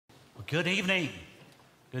Good evening.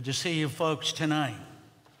 Good to see you folks tonight.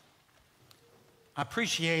 I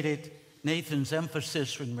appreciated Nathan's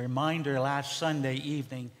emphasis and reminder last Sunday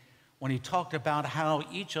evening when he talked about how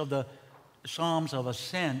each of the Psalms of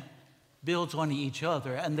Ascent builds on each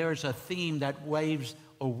other, and there's a theme that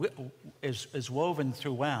is woven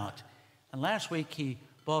throughout. And last week he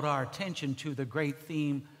brought our attention to the great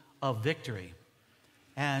theme of victory.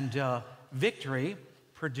 And victory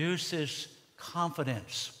produces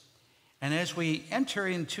confidence. And as we enter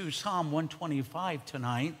into Psalm 125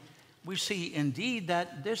 tonight, we see indeed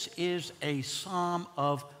that this is a psalm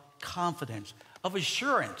of confidence, of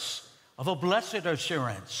assurance, of a blessed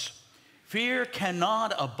assurance. Fear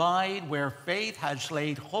cannot abide where faith has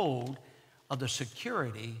laid hold of the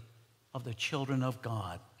security of the children of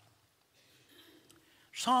God.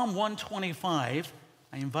 Psalm 125,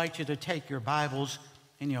 I invite you to take your Bibles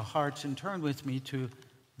in your hearts and turn with me to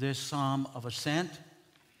this Psalm of Ascent.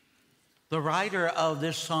 The writer of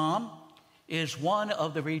this psalm is one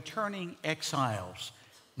of the returning exiles,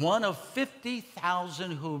 one of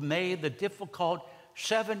 50,000 who made the difficult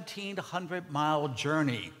 1,700-mile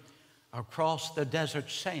journey across the desert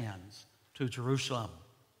sands to Jerusalem.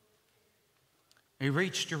 He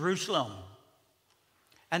reached Jerusalem,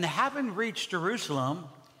 and having reached Jerusalem,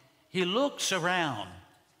 he looks around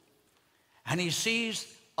and he sees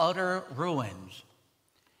utter ruins.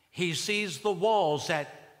 He sees the walls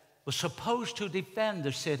that was supposed to defend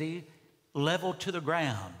the city leveled to the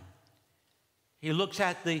ground. He looks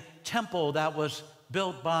at the temple that was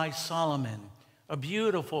built by Solomon, a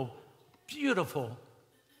beautiful, beautiful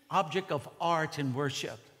object of art and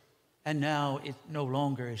worship, and now it no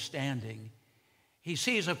longer is standing. He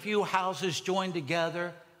sees a few houses joined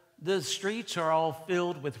together. The streets are all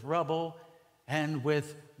filled with rubble and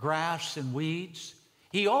with grass and weeds.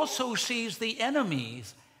 He also sees the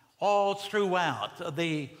enemies all throughout,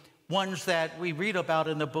 the ones that we read about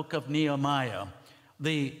in the book of Nehemiah,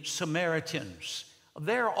 the Samaritans.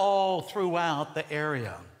 They're all throughout the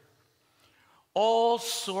area. All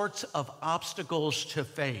sorts of obstacles to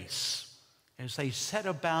face as they set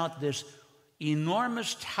about this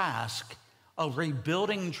enormous task of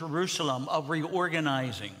rebuilding Jerusalem, of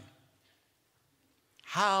reorganizing.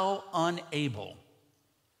 How unable,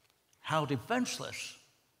 how defenseless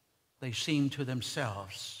they seem to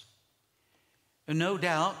themselves. And no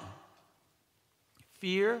doubt,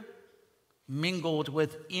 fear mingled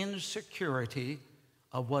with insecurity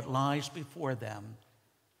of what lies before them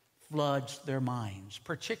floods their minds,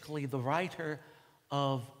 particularly the writer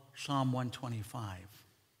of Psalm 125.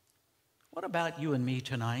 What about you and me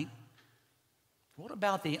tonight? What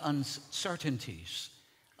about the uncertainties,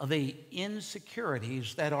 the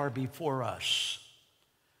insecurities that are before us?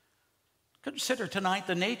 Consider tonight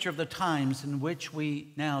the nature of the times in which we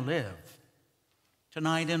now live.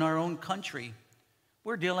 Tonight in our own country,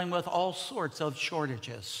 we're dealing with all sorts of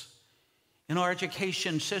shortages. In our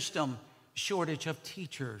education system, shortage of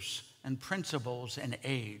teachers and principals and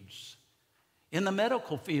aides. In the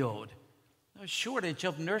medical field, a shortage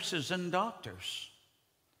of nurses and doctors.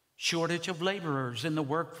 Shortage of laborers in the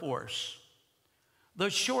workforce. The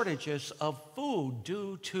shortages of food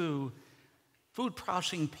due to food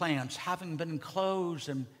processing plants having been closed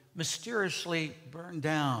and mysteriously burned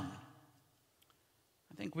down.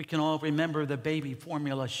 I think we can all remember the baby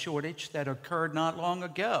formula shortage that occurred not long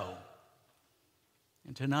ago.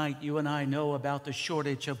 And tonight, you and I know about the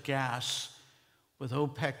shortage of gas, with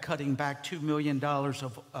OPEC cutting back 2 million barrels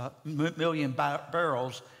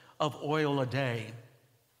of oil a day.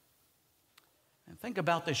 And think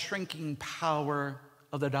about the shrinking power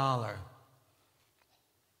of the dollar.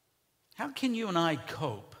 How can you and I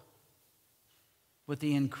cope with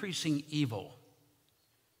the increasing evil,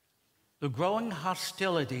 the growing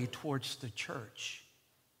hostility towards the church,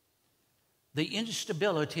 the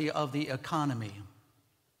instability of the economy,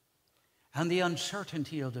 and the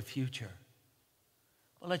uncertainty of the future?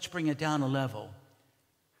 Well, let's bring it down a level.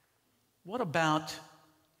 What about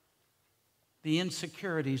the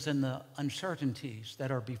insecurities and the uncertainties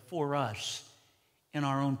that are before us in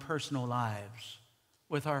our own personal lives,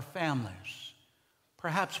 with our families,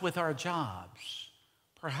 perhaps with our jobs,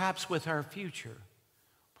 perhaps with our future,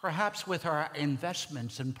 perhaps with our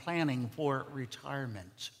investments and planning for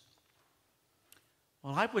retirement?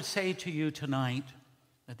 Well, I would say to you tonight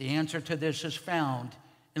that the answer to this is found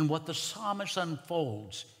in what the psalmist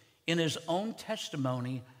unfolds in his own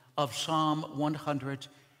testimony of Psalm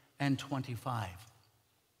 125.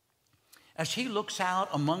 As he looks out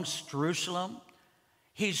amongst Jerusalem,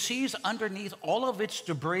 he sees underneath all of its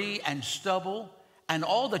debris and stubble and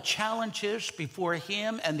all the challenges before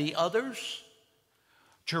him and the others,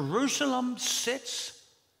 Jerusalem sits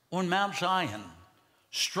on Mount Zion,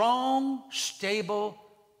 strong, stable,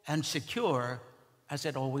 and secure as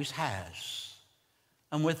it always has.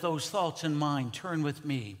 And with those thoughts in mind, turn with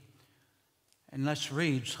me and let's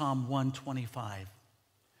read Psalm 125.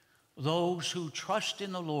 Those who trust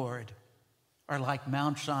in the Lord are like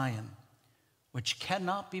Mount Zion, which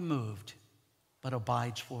cannot be moved, but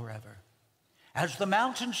abides forever. As the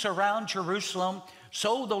mountains surround Jerusalem,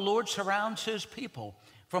 so the Lord surrounds his people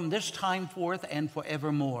from this time forth and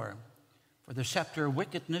forevermore. For the scepter of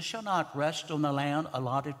wickedness shall not rest on the land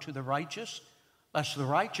allotted to the righteous, lest the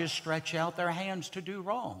righteous stretch out their hands to do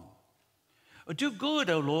wrong. Do good,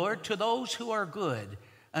 O Lord, to those who are good,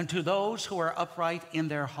 and to those who are upright in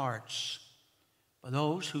their hearts. But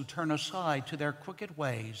those who turn aside to their crooked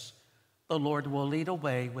ways, the Lord will lead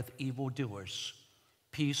away with evildoers.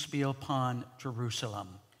 Peace be upon Jerusalem.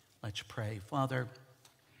 Let's pray. Father,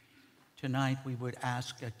 tonight we would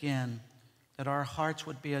ask again that our hearts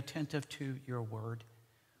would be attentive to your word.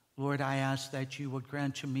 Lord, I ask that you would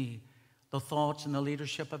grant to me the thoughts and the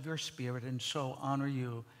leadership of your Spirit, and so honor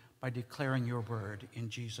you by declaring your word in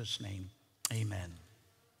Jesus' name. Amen.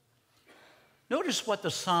 Notice what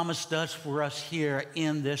the psalmist does for us here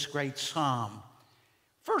in this great psalm.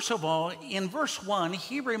 First of all, in verse 1,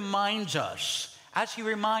 he reminds us, as he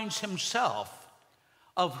reminds himself,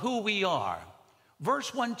 of who we are.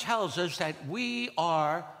 Verse 1 tells us that we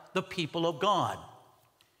are the people of God.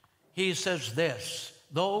 He says this,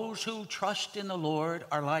 those who trust in the Lord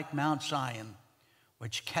are like Mount Zion,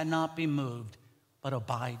 which cannot be moved, but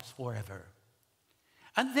abides forever.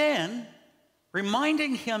 And then,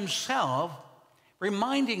 reminding himself,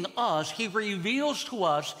 reminding us, he reveals to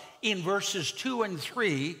us in verses 2 and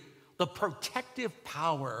 3 the protective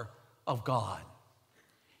power of God.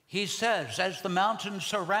 He says, as the mountains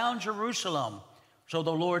surround Jerusalem, so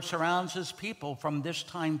the Lord surrounds his people from this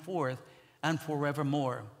time forth and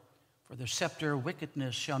forevermore. For the scepter of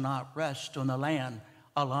wickedness shall not rest on the land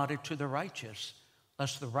allotted to the righteous,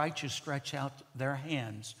 lest the righteous stretch out their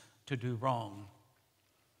hands to do wrong.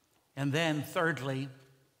 And then thirdly,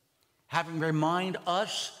 having remind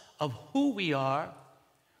us of who we are,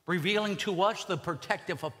 revealing to us the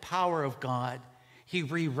protective power of God, he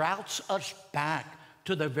reroutes us back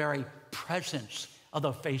to the very presence of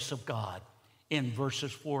the face of God in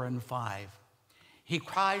verses 4 and 5. He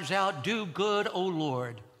cries out, do good, O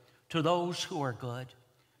Lord, to those who are good,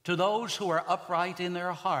 to those who are upright in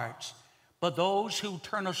their hearts. But those who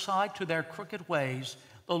turn aside to their crooked ways,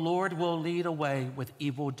 the Lord will lead away with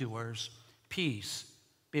evildoers. Peace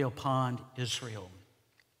be upon Israel.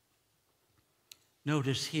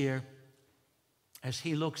 Notice here, as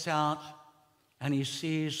he looks out and he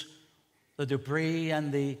sees the debris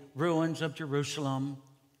and the ruins of Jerusalem,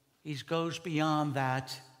 he goes beyond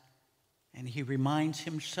that and he reminds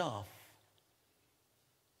himself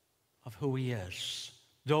of who he is.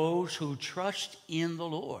 Those who trust in the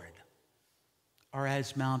Lord are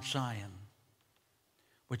as Mount Zion,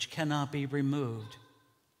 which cannot be removed,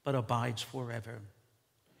 but abides forever.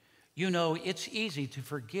 You know, it's easy to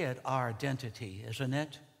forget our identity, isn't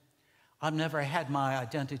it? I've never had my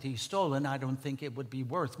identity stolen. I don't think it would be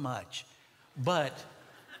worth much. But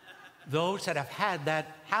those that have had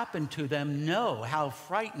that happen to them know how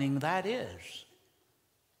frightening that is.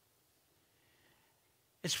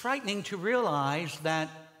 It's frightening to realize that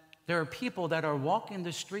there are people that are walking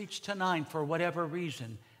the streets tonight for whatever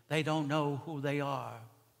reason. They don't know who they are.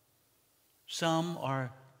 Some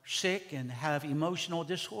are sick and have emotional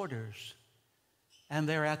disorders, and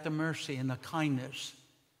they're at the mercy and the kindness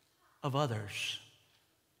of others.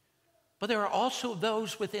 But there are also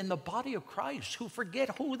those within the body of Christ who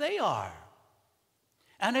forget who they are.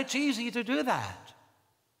 And it's easy to do that.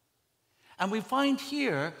 And we find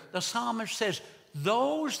here the psalmist says,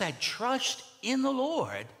 those that trust in the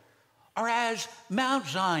Lord are as Mount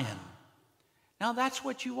Zion. Now that's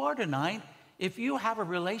what you are tonight if you have a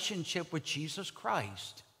relationship with Jesus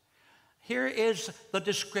Christ. Here is the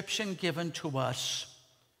description given to us.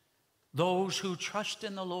 Those who trust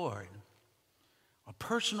in the Lord, a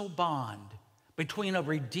personal bond between a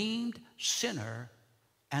redeemed sinner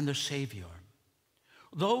and the Savior.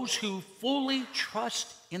 Those who fully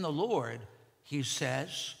trust in the Lord, he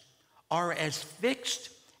says, are as fixed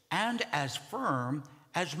and as firm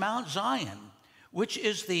as Mount Zion, which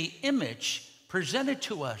is the image presented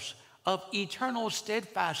to us of eternal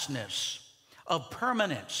steadfastness, of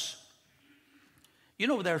permanence. You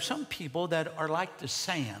know, there are some people that are like the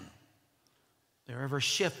sand. They're ever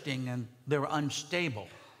shifting and they're unstable.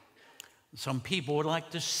 Some people are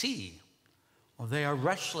like the sea. Well, they are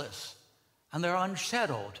restless and they're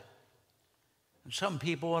unsettled. And some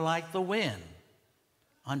people are like the wind,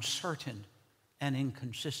 uncertain and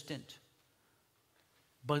inconsistent.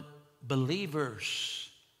 But believers,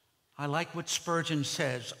 I like what Spurgeon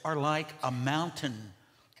says, are like a mountain,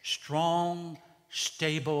 strong,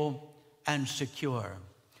 stable, and secure.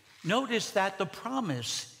 Notice that the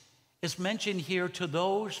promise is mentioned here to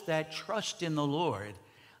those that trust in the Lord.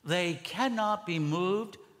 They cannot be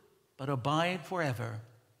moved, but abide forever.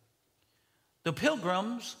 The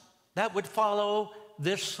pilgrims that would follow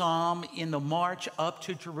this psalm in the march up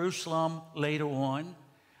to Jerusalem later on,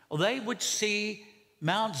 they would see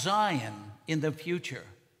Mount Zion in the future.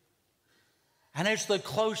 And as the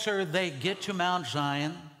closer they get to Mount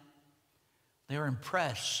Zion, they're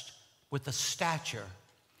impressed with the stature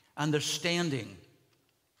and the standing.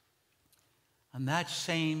 And that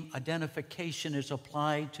same identification is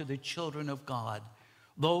applied to the children of God.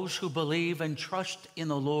 Those who believe and trust in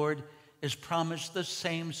the Lord is promised the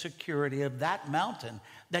same security of that mountain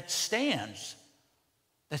that stands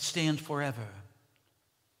forever.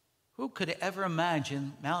 Who could ever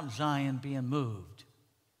imagine Mount Zion being moved?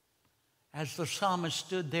 As the psalmist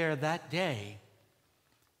stood there that day,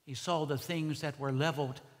 he saw the things that were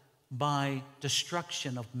leveled by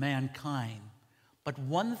destruction of mankind. But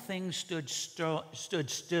one thing stood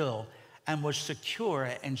still and was secure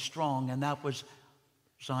and strong, and that was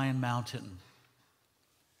Zion Mountain.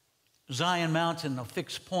 Zion Mountain, a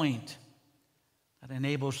fixed point that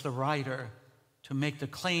enables the writer to make the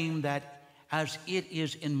claim that as it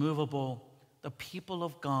is immovable, the people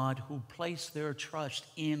of God who place their trust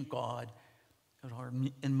in God are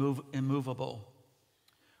immovable.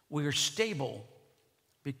 We are stable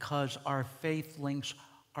because our faith links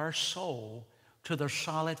our soul to the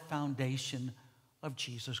solid foundation of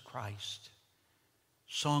Jesus Christ.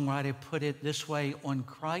 Songwriter put it this way: on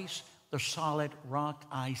Christ, the solid rock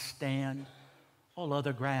I stand, all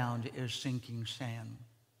other ground is sinking sand.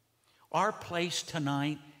 Our place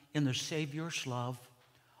tonight in the Savior's love,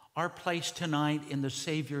 our place tonight in the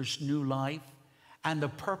Savior's new life, and the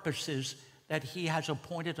purposes that he has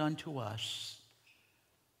appointed unto us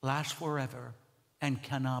last forever and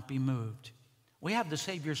cannot be moved. We have the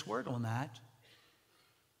Savior's word on that.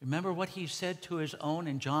 Remember what he said to his own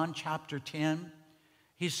in John chapter 10?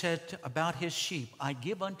 He said about his sheep, I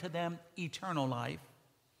give unto them eternal life,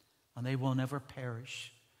 and they will never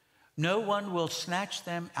perish. No one will snatch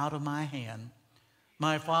them out of my hand.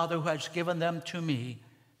 My Father who has given them to me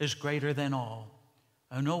is greater than all,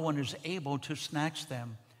 and no one is able to snatch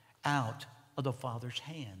them out of the Father's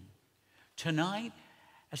hand. Tonight,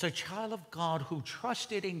 as a child of God who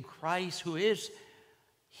trusted in Christ, who is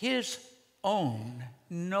his own,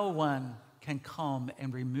 no one can come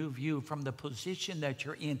and remove you from the position that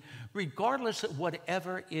you're in, regardless of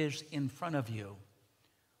whatever is in front of you.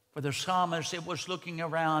 For the psalmist, it was looking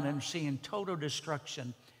around and seeing total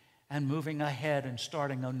destruction and moving ahead and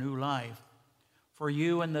starting a new life. For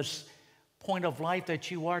you in this point of life that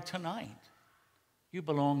you are tonight, you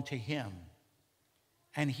belong to him,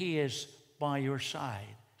 and he is by your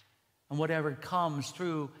side. And whatever comes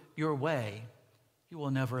through your way, he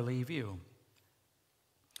will never leave you.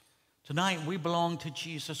 Tonight, we belong to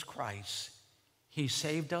Jesus Christ. He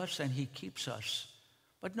saved us and he keeps us.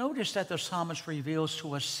 But notice that the psalmist reveals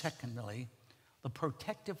to us, secondly, the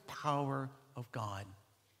protective power of God.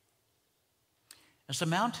 As the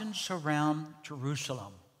mountains surround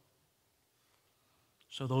Jerusalem,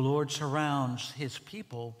 so the Lord surrounds his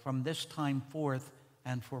people from this time forth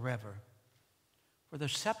and forever. For the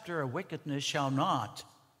scepter of wickedness shall not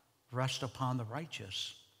rest upon the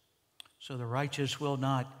righteous, so the righteous will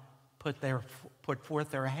not put forth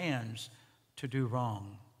their hands to do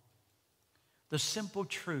wrong. The simple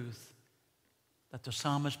truth that the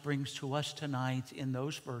psalmist brings to us tonight in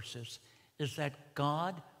those verses is that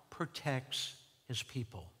God protects his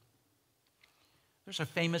people. There's a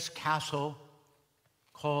famous castle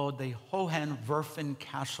called the Hohenwerfen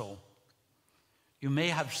Castle. You may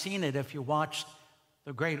have seen it if you watched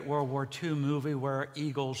the great World War II movie Where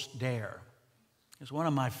Eagles Dare. It's one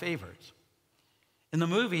of my favorites. In the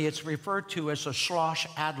movie, it's referred to as a Schloss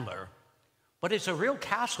Adler, but it's a real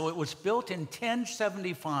castle. It was built in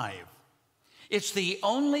 1075. It's the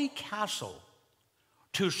only castle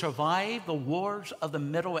to survive the wars of the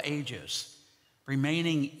Middle Ages,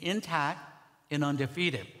 remaining intact and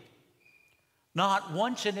undefeated. Not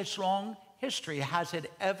once in its long history has it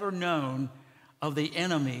ever known of the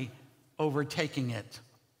enemy overtaking it.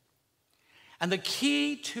 And the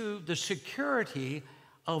key to the security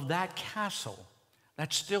of that castle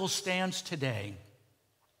that still stands today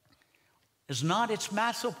is not its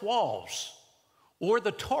massive walls or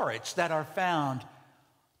the turrets that are found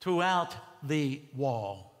throughout the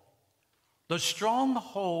wall. The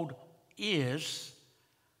stronghold is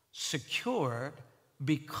secured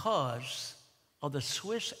because of the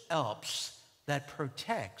Swiss Alps that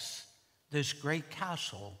protects this great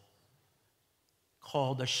castle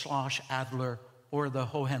called the Schloss Adler or the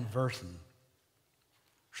Hohenwürden,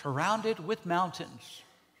 surrounded with mountains.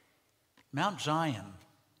 Mount Zion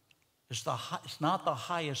is not the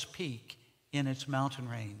highest peak in its mountain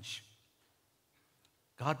range.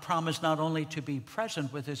 God promised not only to be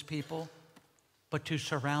present with his people, but to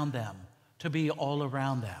surround them, to be all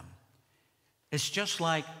around them. It's just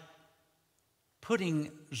like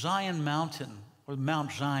putting Zion Mountain or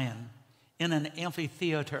Mount Zion in an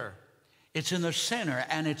amphitheater. It's in the center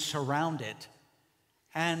and it's surrounded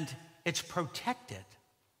and it's protected.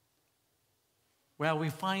 Well, we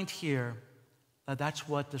find here that that's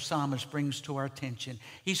what the psalmist brings to our attention.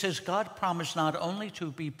 He says God promised not only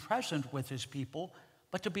to be present with his people,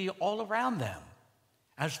 but to be all around them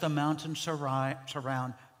as the mountains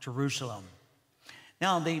surround Jerusalem.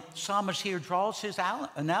 Now, the psalmist here draws his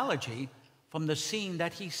analogy from the scene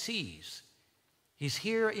that he sees. He's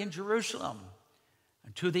here in Jerusalem.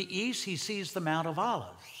 And to the east, he sees the Mount of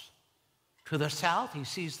Olives. To the south, he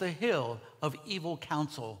sees the hill of evil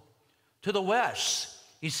counsel. To the west,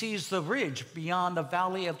 he sees the ridge beyond the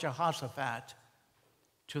valley of Jehoshaphat.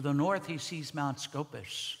 To the north, he sees Mount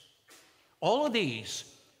Scopus. All of these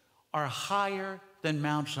are higher than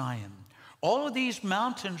Mount Zion. All of these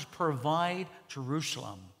mountains provide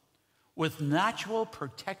Jerusalem with natural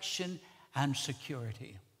protection and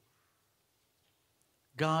security.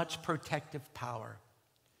 God's protective power.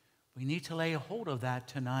 We need to lay hold of that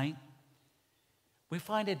tonight. We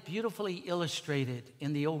find it beautifully illustrated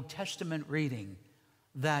in the Old Testament reading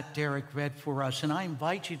that Derek read for us. And I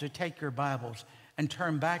invite you to take your Bibles and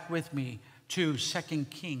turn back with me to 2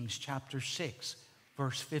 Kings chapter 6,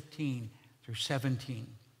 verse 15 through 17.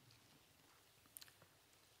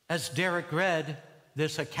 As Derek read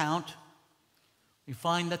this account, we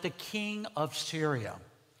find that the king of Syria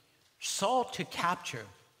sought to capture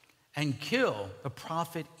and kill the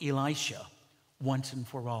prophet Elisha once and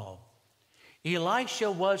for all.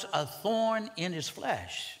 Elisha was a thorn in his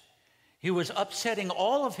flesh. He was upsetting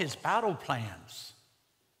all of his battle plans,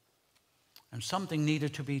 and something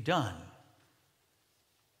needed to be done.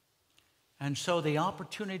 And so the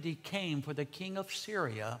opportunity came for the king of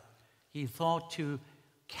Syria, he thought, to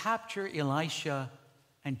capture Elisha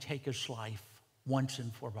and take his life once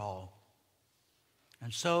and for all.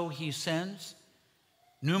 And so he sends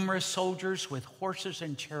numerous soldiers with horses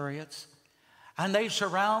and chariots, and they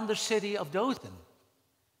surround the city of Dothan.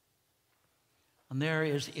 And there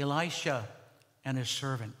is Elisha and his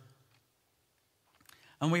servant.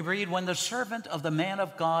 And we read, when the servant of the man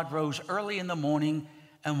of God rose early in the morning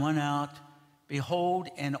and went out, behold,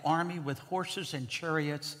 an army with horses and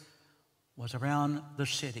chariots was around the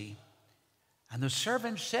city. And the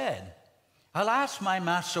servant said, alas, my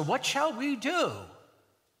master, what shall we do?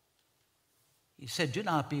 He said, do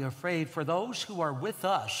not be afraid, for those who are with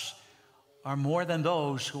us are more than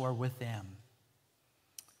those who are with them.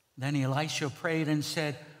 Then Elisha prayed and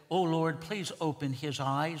said, O Lord, please open his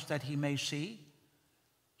eyes that he may see.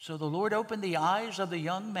 So the Lord opened the eyes of the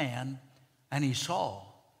young man, and he saw.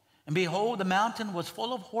 And behold, the mountain was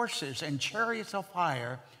full of horses and chariots of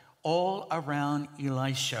fire all around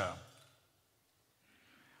Elisha.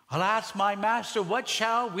 Alas, my master, what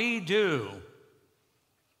shall we do?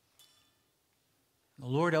 The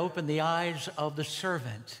Lord opened the eyes of the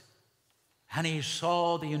servant, and he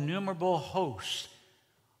saw the innumerable hosts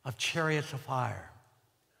of chariots of fire.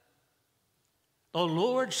 The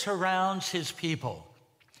Lord surrounds his people.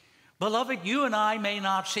 Beloved, you and I may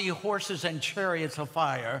not see horses and chariots of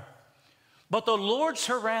fire, but the Lord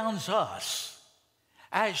surrounds us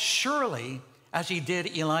as surely as he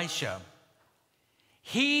did Elisha.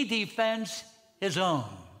 He defends his own.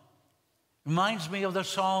 Reminds me of the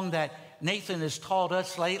song that Nathan has taught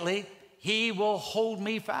us lately, he will hold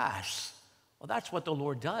me fast. Well, that's what the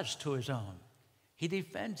Lord does to his own. He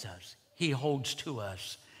defends us. He holds to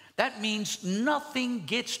us. That means nothing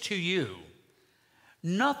gets to you.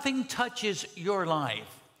 Nothing touches your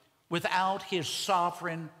life without his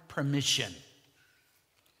sovereign permission.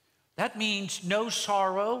 That means no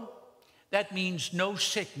sorrow. That means no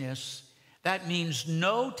sickness. That means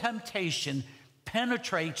no temptation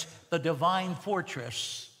penetrates the divine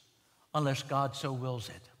fortress unless God so wills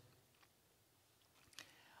it.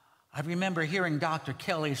 I remember hearing Dr.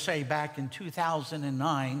 Kelly say back in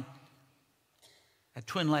 2009 at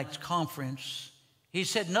Twin Lakes Conference, he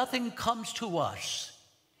said, nothing comes to us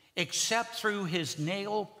except through his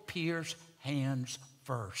nail-pierced hands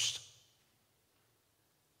first.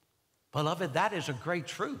 Beloved, that is a great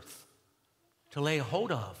truth to lay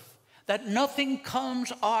hold of. that nothing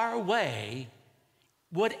comes our way,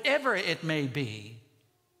 whatever it may be,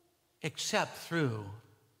 except through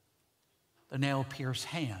the nail-pierced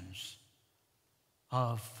hands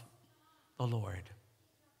of the Lord.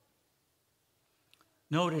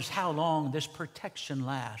 Notice how long this protection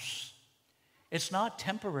lasts. It's not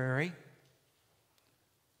temporary.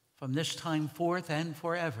 From this time forth and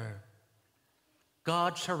forever,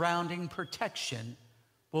 God's surrounding protection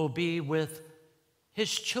will be with his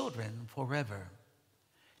children forever.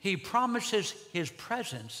 He promises his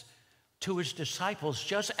presence to his disciples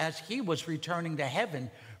just as he was returning to heaven.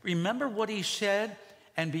 Remember what he said?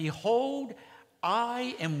 And behold,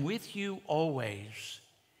 I am with you always,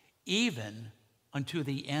 even unto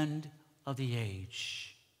the end of the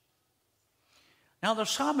age. Now the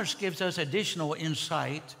psalmist gives us additional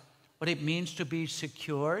insight, what it means to be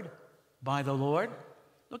secured by the Lord.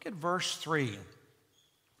 Look at verse 3.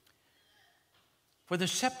 For the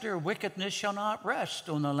scepter of wickedness shall not rest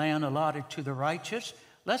on the land allotted to the righteous,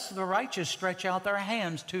 lest the righteous stretch out their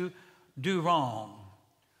hands to do wrong.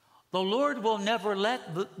 The Lord will never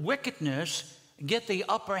let the wickedness get the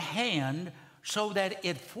upper hand so that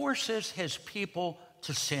it forces his people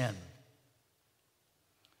to sin.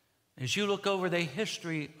 As you look over the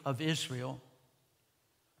history of Israel,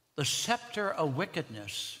 the scepter of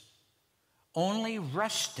wickedness only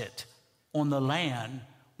rested on the land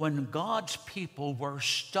when God's people were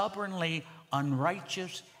stubbornly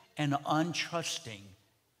unrighteous and untrusting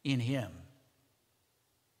in him.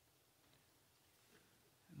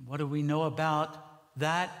 What do we know about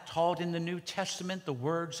that? Taught in the New Testament, the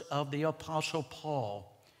words of the Apostle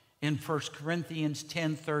Paul in 1 Corinthians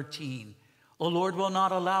 10:13. The Lord will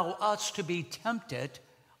not allow us to be tempted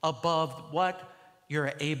above what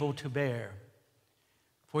you're able to bear.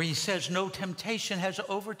 For he says, no temptation has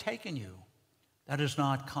overtaken you that is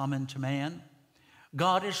not common to man.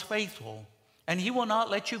 God is faithful, and he will not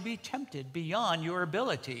let you be tempted beyond your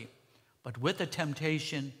ability. But with the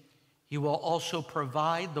temptation, he will also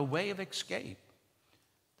provide the way of escape,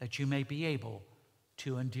 that you may be able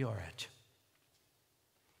to endure it.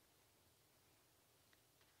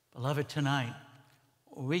 Beloved, tonight,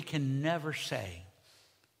 we can never say,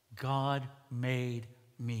 God made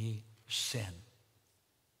me sin.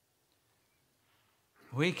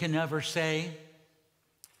 We can never say,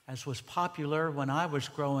 as was popular when I was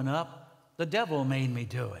growing up, the devil made me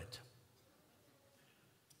do it.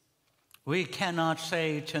 We cannot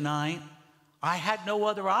say tonight, I had no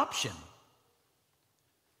other option.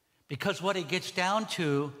 Because what it gets down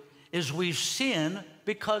to is we sin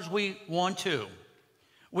because we want to.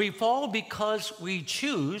 We fall because we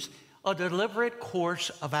choose a deliberate course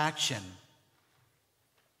of action.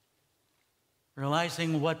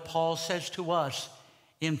 Realizing what Paul says to us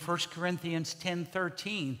in 1 Corinthians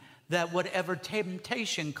 10:13, that whatever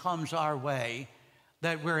temptation comes our way,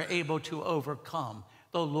 that we're able to overcome.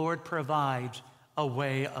 The Lord provides a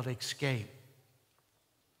way of escape.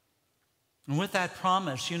 And with that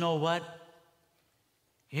promise, you know what?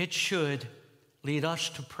 It should lead us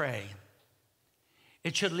to pray.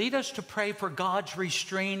 It should lead us to pray for God's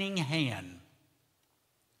restraining hand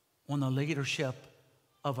on the leadership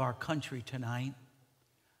of our country tonight.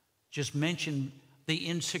 Just mention the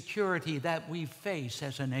insecurity that we face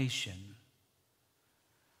as a nation.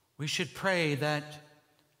 We should pray that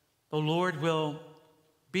the Lord will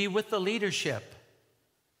be with the leadership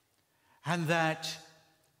and that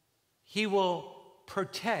he will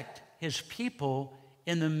protect his people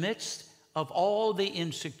in the midst of all the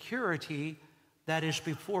insecurity that is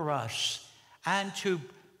before us, and to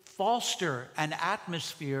foster an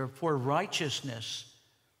atmosphere for righteousness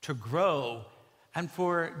to grow and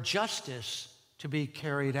for justice to be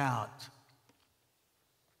carried out.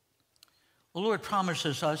 The Lord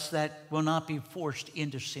promises us that we'll not be forced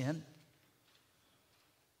into sin,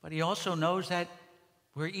 but he also knows that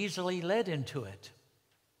we're easily led into it.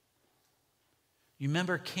 You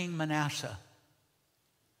remember King Manasseh,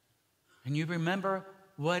 and you remember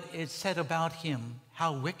what it said about him,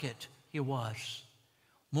 how wicked he was,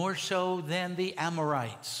 more so than the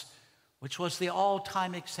Amorites, which was the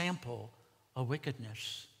all-time example of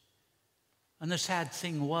wickedness. And the sad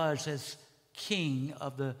thing was, as king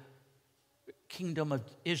of the kingdom of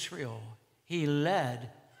Israel, he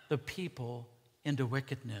led the people into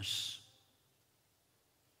wickedness.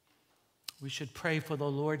 We should pray for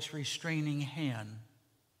the Lord's restraining hand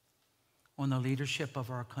on the leadership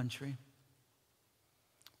of our country.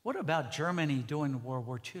 What about Germany during World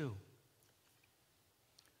War II?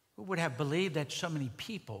 Who would have believed that so many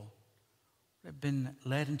people have been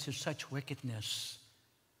led into such wickedness?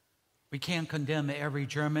 We can't condemn every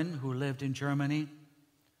German who lived in Germany,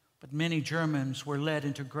 But many Germans were led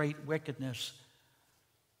into great wickedness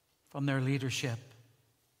from their leadership.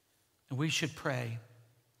 And we should pray.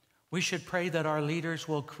 We should pray that our leaders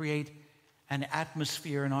will create an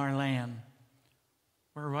atmosphere in our land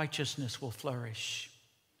where righteousness will flourish.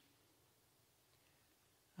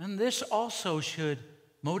 And this also should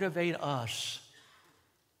motivate us.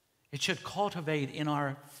 It should cultivate in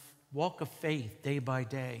our walk of faith day by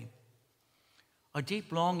day a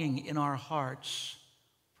deep longing in our hearts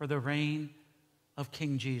for the reign of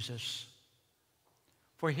King Jesus,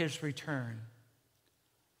 for his return.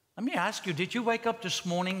 Let me ask you, did you wake up this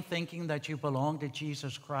morning thinking that you belong to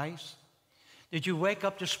Jesus Christ? Did you wake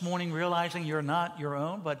up this morning realizing you're not your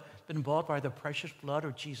own, but been bought by the precious blood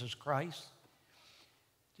of Jesus Christ?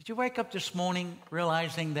 Did you wake up this morning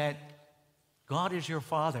realizing that God is your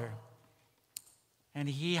Father and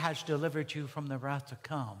he has delivered you from the wrath to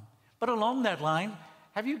come? But along that line,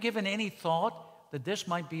 have you given any thought that this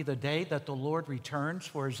might be the day that the Lord returns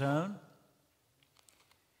for his own?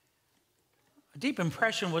 A deep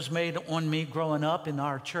impression was made on me growing up in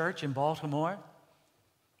our church in Baltimore.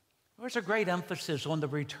 There was a great emphasis on the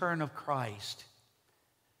return of Christ.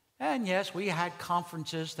 And yes, we had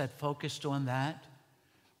conferences that focused on that.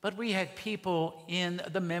 But we had people in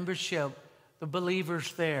the membership, the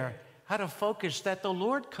believers there, had a focus that the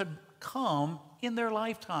Lord could come in their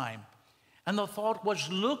lifetime. And the thought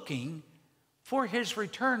was looking for his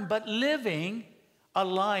return, but living a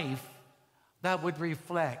life that would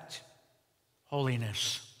reflect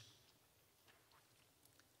holiness.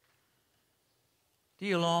 Do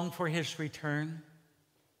you long for his return?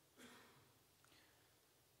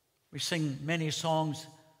 We sing many songs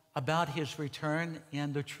about his return,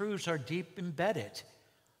 and the truths are deep embedded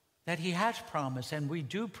that he has promised. And we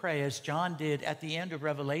do pray, as John did at the end of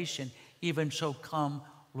Revelation, even so come,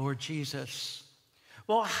 Lord Jesus.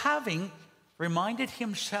 Well, having reminded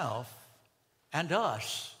himself and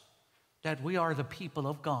us that we are the people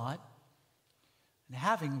of God, and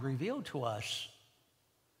having revealed to us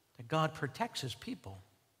that God protects his people,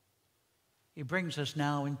 he brings us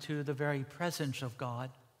now into the very presence of God.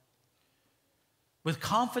 With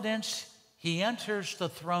confidence, he enters the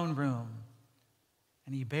throne room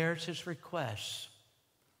and he bears his requests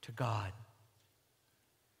to God.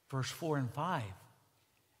 Verse 4 and 5,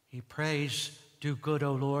 he prays, "Do good,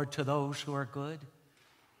 O Lord, to those who are good,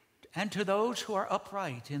 and to those who are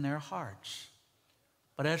upright in their hearts.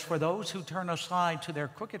 But as for those who turn aside to their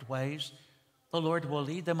crooked ways, the Lord will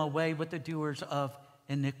lead them away with the doers of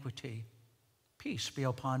iniquity. Peace be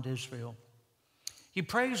upon Israel." He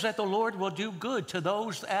prays that the Lord will do good to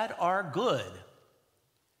those that are good.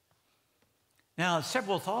 Now,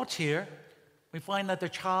 several thoughts here. We find that the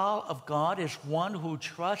child of God is one who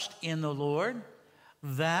trusts in the Lord,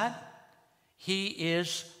 that he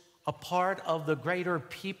is a part of the greater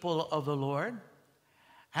people of the Lord.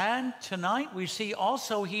 And tonight we see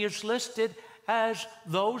also he is listed as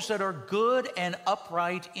those that are good and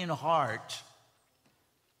upright in heart.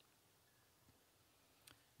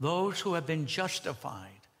 Those who have been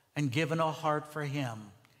justified and given a heart for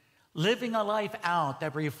him, living a life out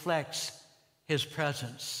that reflects his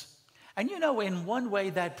presence. And you know, in one way,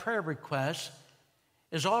 that prayer request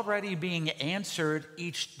is already being answered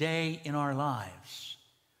each day in our lives.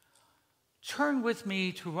 Turn with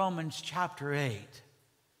me to Romans chapter 8.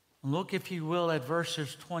 And look, if you will, at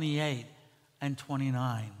verses 28 and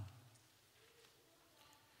 29.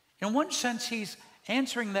 In one sense, he's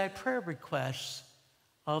answering that prayer request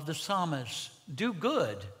of the psalmist. Do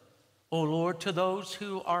good, O Lord, to those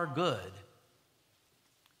who are good.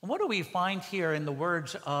 And what do we find here in the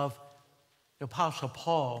words of the Apostle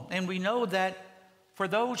Paul? And we know that for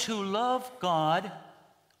those who love God,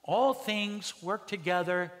 all things work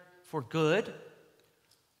together for good,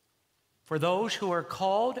 for those who are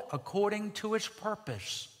called according to his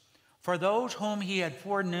purpose. For those whom he had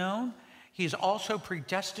foreknown, he's also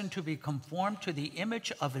predestined to be conformed to the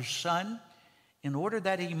image of his Son, in order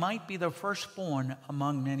that he might be the firstborn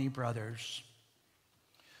among many brothers.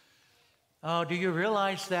 Oh, do you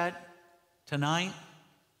realize that tonight,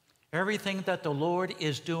 everything that the Lord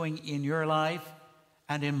is doing in your life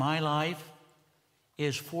and in my life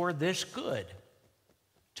is for this good,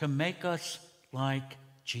 to make us like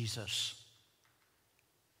Jesus.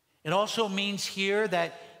 It also means here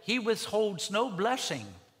that he withholds no blessing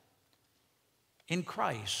in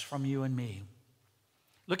Christ from you and me.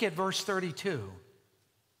 Look at verse 32.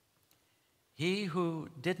 He who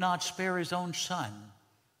did not spare his own Son,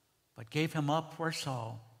 but gave him up for us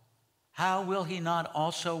all, how will he not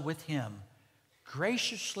also with him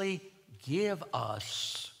graciously give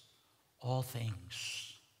us all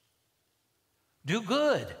things? Do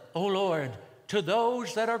good, O Lord, to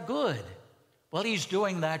those that are good. Well, he's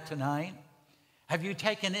doing that tonight. Have you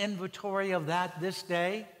taken inventory of that this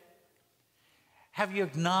day? Have you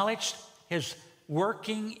acknowledged his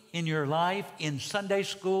working in your life in Sunday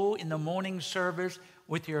school, in the morning service,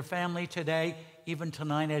 with your family today, even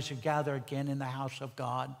tonight as you gather again in the house of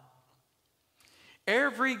God?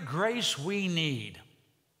 Every grace we need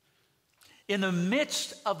in the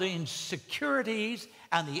midst of the insecurities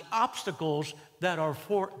and the obstacles that are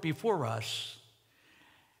before us,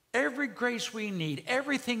 every grace we need,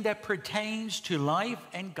 everything that pertains to life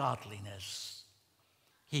and godliness,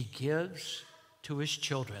 he gives to his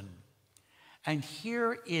children. And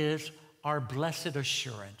here is our blessed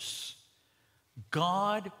assurance.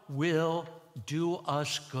 God will do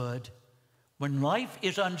us good. When life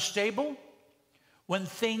is unstable, when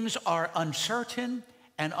things are uncertain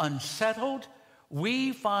and unsettled,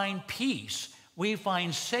 we find peace. We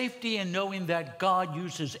find safety in knowing that God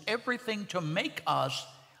uses everything to make us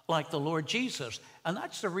like the Lord Jesus. And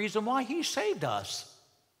that's the reason why he saved us,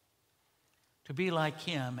 to be like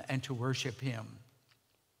him and to worship him.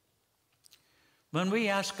 When we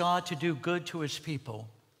ask God to do good to his people,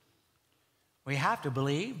 we have to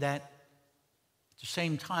believe that at the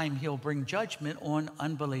same time he'll bring judgment on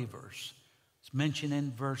unbelievers. It's mentioned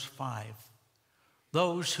in verse 5.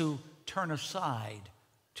 Those who turn aside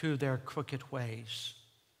to their crooked ways.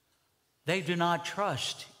 They do not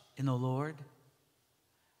trust in the Lord,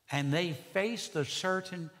 and they face the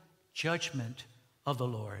certain judgment of the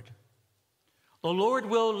Lord. The Lord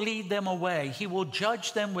will lead them away. He will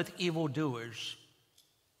judge them with evildoers.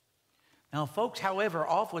 Now, folks, however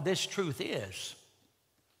awful this truth is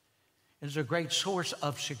a great source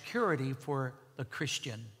of security for the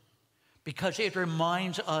Christian, because it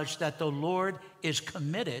reminds us that the Lord is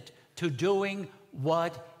committed to doing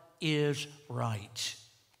what is right.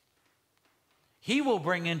 He will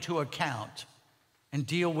bring into account and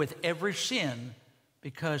deal with every sin,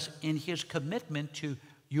 because in his commitment to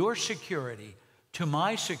your security, to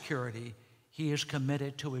my security, he is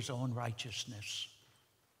committed to his own righteousness.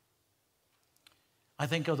 I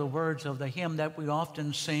think of the words of the hymn that we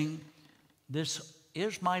often sing, "This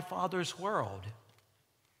is my Father's world.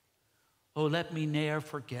 Oh, let me ne'er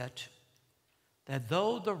forget that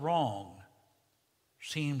though the wrong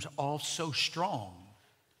seems all so strong,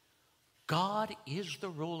 God is the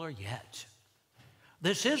ruler yet.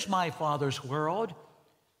 This is my Father's world.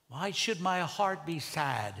 Why should my heart be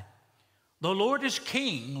sad? The Lord is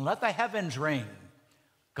king. Let the heavens ring.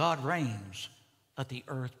 God reigns. Let the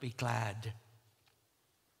earth be glad."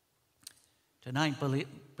 Tonight,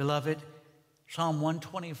 beloved, Psalm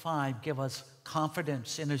 125 gives us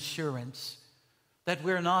confidence and assurance that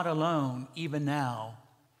we're not alone even now.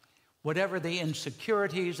 Whatever the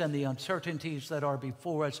insecurities and the uncertainties that are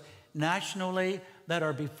before us nationally, that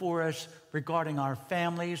are before us regarding our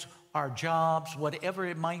families, our jobs, whatever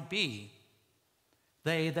it might be,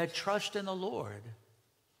 they that trust in the Lord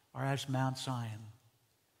are as Mount Zion.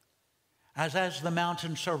 As the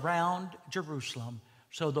mountains surround Jerusalem,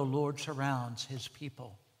 so the Lord surrounds his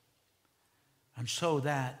people. And so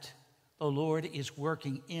that the Lord is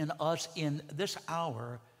working in us in this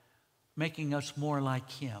hour, making us more like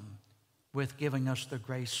him, with giving us the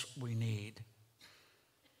grace we need.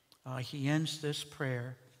 He ends this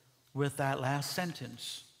prayer with that last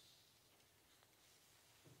sentence.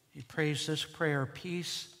 He prays this prayer,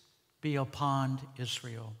 "Peace be upon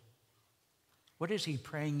Israel." What is he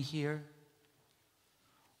praying here?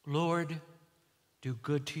 Lord, do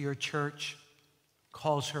good to your church,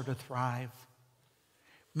 cause her to thrive.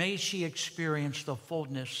 May she experience the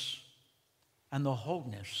fullness and the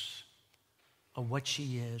wholeness of what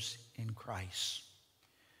she is in Christ.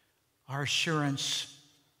 Our assurance,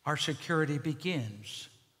 our security begins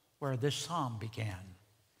where this psalm began,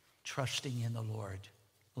 trusting in the Lord.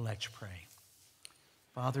 Let's pray.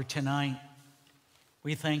 Father, tonight,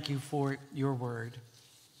 we thank you for your word.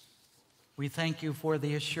 We thank you for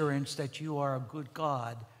the assurance that you are a good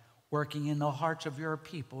God, working in the hearts of your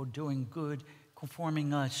people, doing good,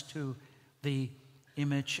 conforming us to the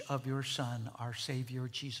image of your Son, our Savior,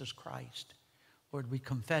 Jesus Christ. Lord, we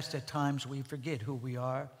confess at times we forget who we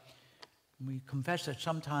are. We confess that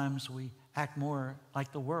sometimes we act more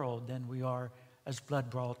like the world than we are as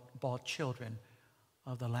blood-bought children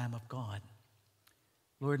of the Lamb of God.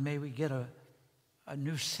 Lord, may we get a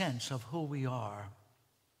new sense of who we are.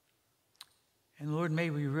 And Lord, may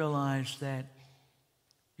we realize that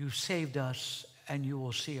you saved us and you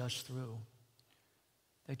will see us through.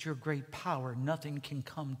 That your great power, nothing can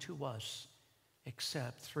come to us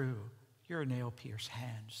except through your nail-pierced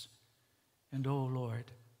hands. And oh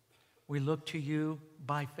Lord, We look to you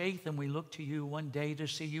by faith, and we look to you one day to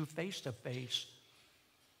see you face to face.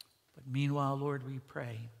 But meanwhile, Lord, we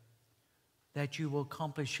pray that you will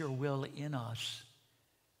accomplish your will in us,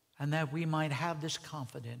 and that we might have this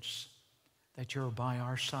confidence that you're by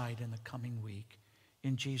our side in the coming week.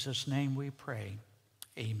 In Jesus' name we pray.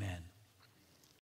 Amen.